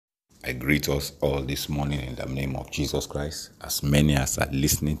I greet us all this morning in the name of Jesus Christ. As many as are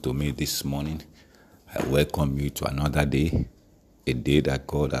listening to me this morning, I welcome you to another day, a day that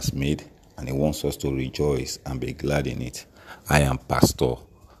God has made, and He wants us to rejoice and be glad in it. I am Pastor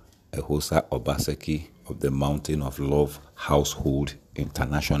Ehosa Obaseki of the Mountain of Love Household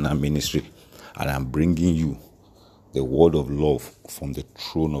International Ministry, and I'm bringing you the word of love from the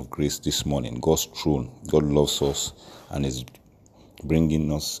throne of grace this morning. God's throne. God loves us and is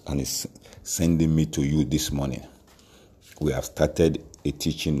bringing us and is sending me to you this morning. We have started a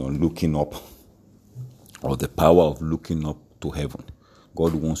teaching on looking up, or the power of looking up to heaven.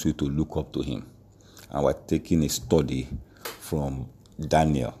 God wants you to look up to Him. And we're taking a study from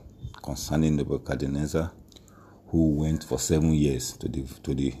Daniel concerning Nebuchadnezzar, who went for 7 years to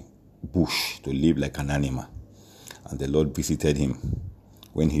the bush to live like an animal. And the Lord visited him.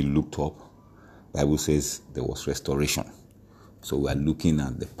 When he looked up, the Bible says there was restoration. So we are looking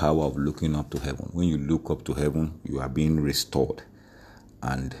at the power of looking up to heaven. When you look up to heaven, you are being restored.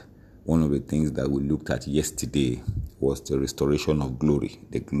 And one of the things that we looked at yesterday was the restoration of glory,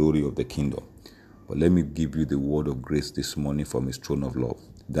 the glory of the kingdom. But let me give you the word of grace this morning from His throne of love.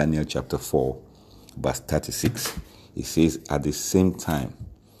 Daniel chapter 4, verse 36. It says, "At the same time,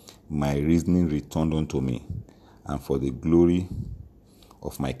 my reasoning returned unto me, and for the glory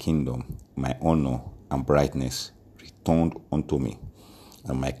of my kingdom, my honor and brightness returned unto me,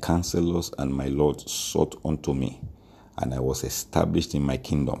 and my counselors and my lords sought unto me, and I was established in my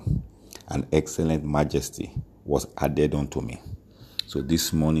kingdom, and excellent majesty was added unto me." So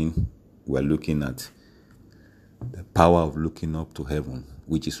this morning, we're looking at the power of looking up to heaven,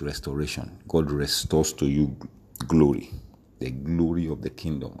 which is restoration. God restores to you glory, the glory of the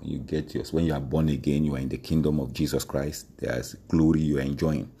kingdom. When you get yours, when you are born again, you are in the kingdom of Jesus Christ. There's glory you are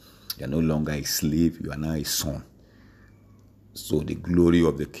enjoying. You are no longer a slave, you are now a son. So the glory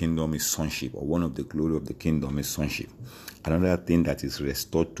of the kingdom is sonship, or one of the glory of the kingdom is sonship. Another thing that is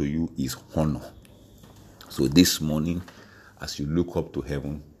restored to you is honor. So this morning, as you look up to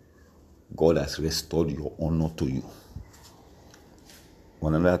heaven, God has restored your honor to you.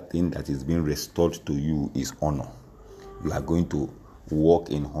 Another thing that is being restored to you is honor. You are going to walk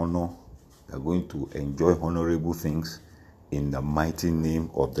in honor. You are going to enjoy honourable things in the mighty name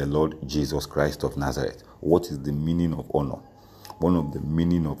of the Lord Jesus Christ of Nazareth. What is the meaning of honor? One of the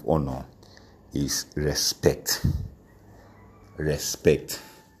meaning of honor is respect. Respect.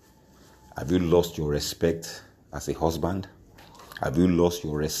 Have you lost your respect as a husband? Have you lost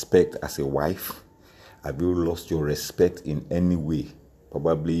your respect as a wife? Have you lost your respect in any way?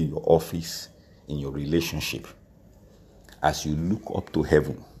 Probably in your office, in your relationship. As you look up to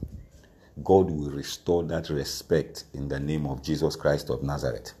heaven, God will restore that respect in the name of Jesus Christ of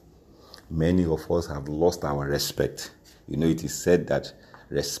Nazareth. Many of us have lost our respect. You know, it is said that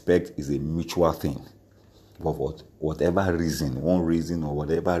respect is a mutual thing. But for whatever reason, one reason or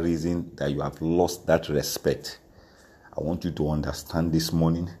whatever reason that you have lost that respect, I want you to understand this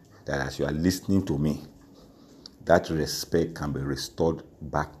morning that as you are listening to me, that respect can be restored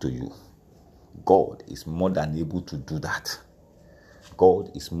back to you. God is more than able to do that.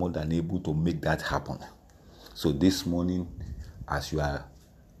 God is more than able to make that happen. So this morning, as you are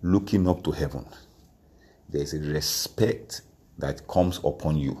looking up to heaven, there is a respect that comes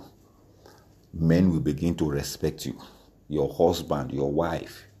upon you. Men will begin to respect you. Your husband, your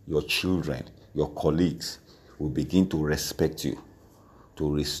wife, your children, your colleagues will begin to respect you.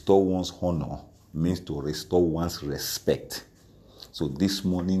 To restore one's honor means to restore one's respect. So this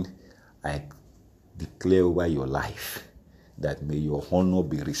morning, I declare over your life that may your honor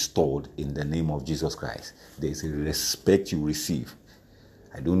be restored in the name of Jesus Christ. There is a respect you receive.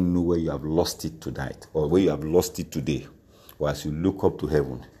 I don't know where you have lost it tonight or where you have lost it today. Or as you look up to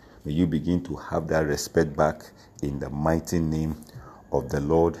heaven, may you begin to have that respect back in the mighty name of the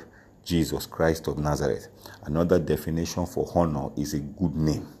Lord Jesus Christ of Nazareth. Another definition for honor is a good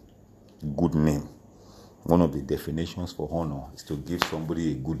name. Good name. One of the definitions for honor is to give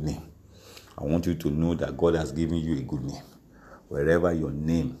somebody a good name. I want you to know that God has given you a good name. Wherever your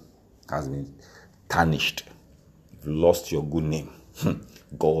name has been tarnished, you've lost your good name.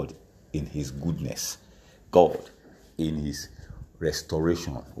 God, in His goodness, God, in His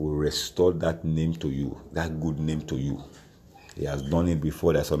restoration, will restore that name to you, that good name to you. He has done it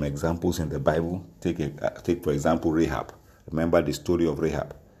before. There are some examples in the Bible. Take for example, Rahab. Remember the story of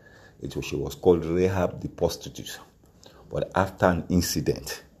Rahab. She was called Rahab the prostitute. But after an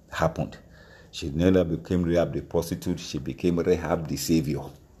incident happened, she never became Rahab the prostitute. She became Rahab the savior.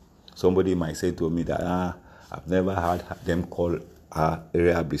 Somebody might say to me that, I've never heard them call her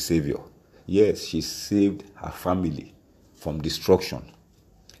Rahab the savior. Yes, she saved her family from destruction.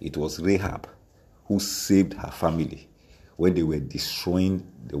 It was Rahab who saved her family when they were destroying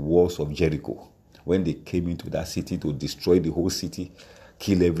the walls of Jericho. When they came into that city to destroy the whole city,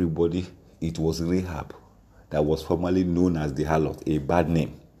 kill everybody, it was Rahab that was formerly known as the harlot, a bad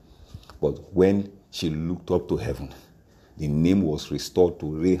name. But when she looked up to heaven, the name was restored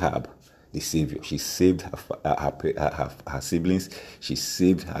to Rahab, the Savior. She saved her siblings. She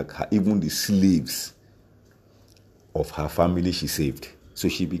saved even the slaves of her family she saved. So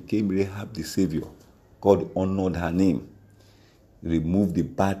she became Rahab, the Savior. God honored her name. Removed the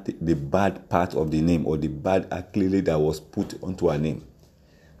bad part of the name, or the bad accolade that was put onto her name.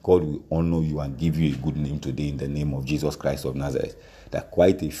 God will honor you and give you a good name today in the name of Jesus Christ of Nazareth. There are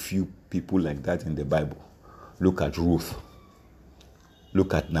quite a few people like that in the Bible. Look at Ruth.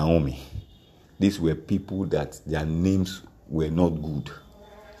 Look at Naomi. These were people that their names were not good.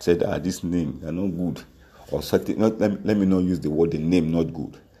 Said, this name, they're not good. Or certain, let me not use the word, the name not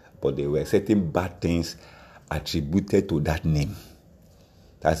good. But there were certain bad things attributed to that name.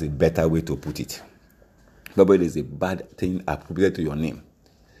 That's a better way to put it. But there's a bad thing attributed to your name.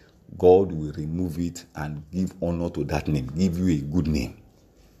 God will remove it and give honor to that name, give you a good name.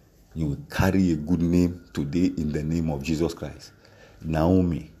 You will carry a good name today in the name of Jesus Christ.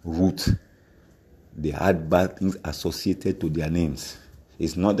 Naomi, Ruth, they had bad things associated to their names.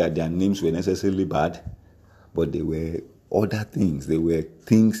 It's not that their names were necessarily bad, but they were other things. They were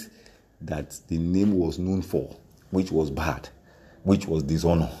things that the name was known for, which was bad, which was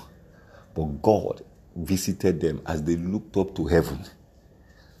dishonor. But God visited them as they looked up to heaven.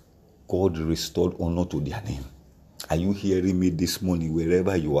 God restored honor to their name. Are you hearing me this morning,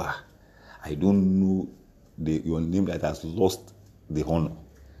 wherever you are? I don't know your name that has lost the honor.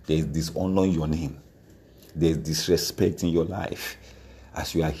 There is dishonor in your name. There is disrespect in your life.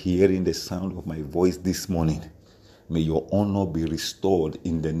 As you are hearing the sound of my voice this morning, may your honor be restored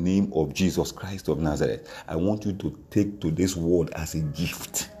in the name of Jesus Christ of Nazareth. I want you to take today's word as a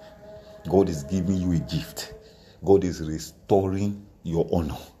gift. God is giving you a gift. God is restoring your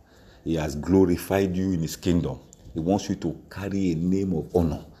honor. He has glorified you in His kingdom. He wants you to carry a name of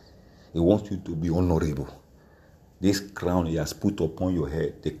honor. He wants you to be honorable. This crown He has put upon your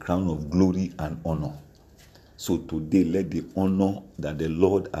head, the crown of glory and honor. So today, let the honor that the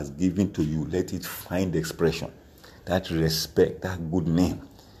Lord has given to you, let it find expression. That respect, that good name.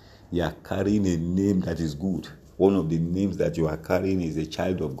 You are carrying a name that is good. One of the names that you are carrying is a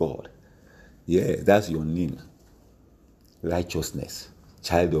child of God. Yeah, that's your name. Righteousness,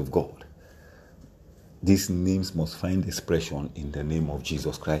 child of God. These names must find expression in the name of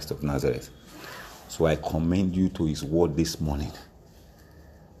Jesus Christ of Nazareth. So I commend you to His word this morning,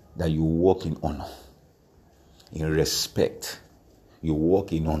 that you walk in honor, in respect. You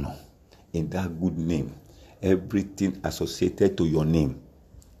walk in honor, in that good name. Everything associated to your name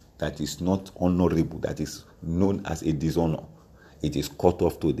that is not honorable, that is known as a dishonor, it is cut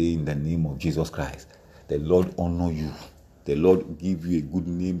off today in the name of Jesus Christ. The Lord honor you. The Lord give you a good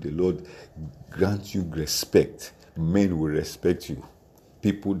name. The Lord grant you respect. Men will respect you.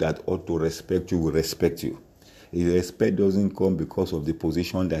 People that ought to respect you will respect you. The respect doesn't come because of the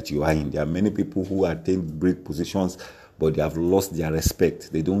position that you are in. There are many people who attain great positions, but they have lost their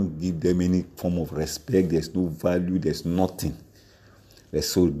respect. They don't give them any form of respect. There's no value. There's nothing.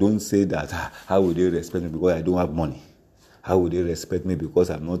 So don't say that, how will they respect me because I don't have money? How will they respect me because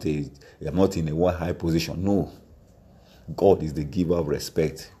I'm not in a one high position? No. God is the giver of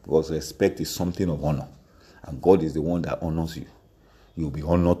respect, because respect is something of honor. And God is the one that honors you. You'll be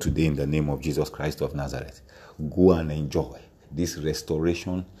honored today in the name of Jesus Christ of Nazareth. Go and enjoy this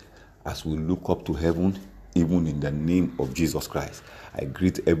restoration as we look up to heaven, even in the name of Jesus Christ. I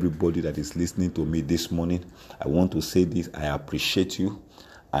greet everybody that is listening to me this morning. I want to say this: I appreciate you,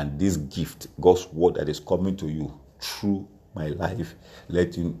 and this gift, God's word that is coming to you through my life,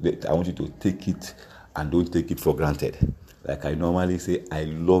 I want you to take it and don't take it for granted. Like I normally say, I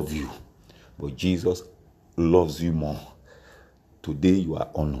love you, but Jesus loves you more. Today you are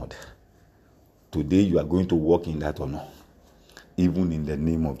honored. Today you are going to walk in that honor, even in the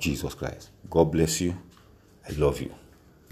name of Jesus Christ. God bless you. I love you.